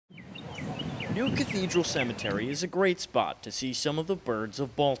New Cathedral Cemetery is a great spot to see some of the birds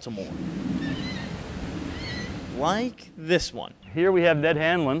of Baltimore. Like this one. Here we have Ned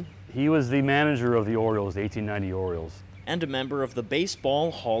Hanlon. He was the manager of the Orioles, the 1890 Orioles. And a member of the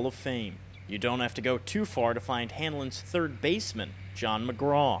Baseball Hall of Fame. You don't have to go too far to find Hanlon's third baseman, John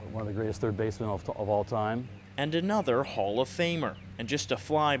McGraw. One of the greatest third basemen of all time. And another Hall of Famer. And just a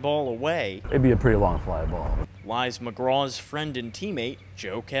fly ball away, It'd be a pretty long fly ball. lies McGraw's friend and teammate,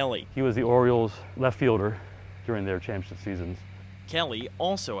 Joe Kelly. He was the Orioles left fielder during their championship seasons. Kelly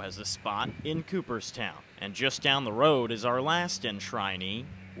also has a spot in Cooperstown. And just down the road is our last enshrinee,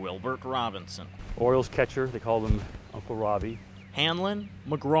 Wilbert Robinson. Orioles catcher, they called him Uncle Robbie. Hanlon,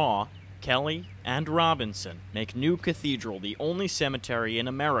 McGraw, Kelly, and Robinson make New Cathedral the only cemetery in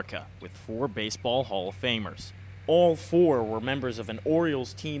America with 4 Baseball Hall of Famers. All 4 were members of an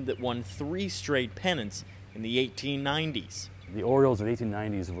Orioles team that won 3 straight pennants in the 1890s. The Orioles in the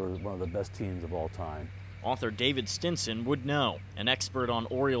 1890s were one of the best teams of all time. Author David Stinson would know. An expert on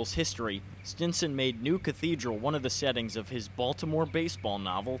Orioles history, Stinson made New Cathedral one of the settings of his Baltimore baseball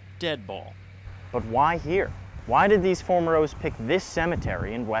novel, Deadball. But why here? Why did these former O's pick this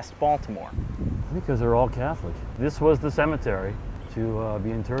cemetery in West Baltimore? Because they're all Catholic. This was the cemetery to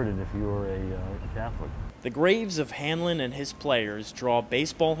be interred in if you were a Catholic. The graves of Hanlon and his players draw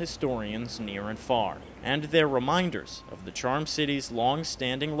baseball historians near and far, and they're reminders of the Charm City's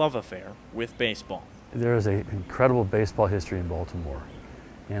long-standing love affair with baseball. There is an incredible baseball history in Baltimore,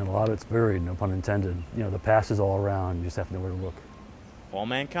 and a lot of it's buried, no pun intended. You know, the past is all around, you just have to know where to look. Paul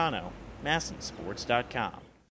Mancano, MASNsports.com.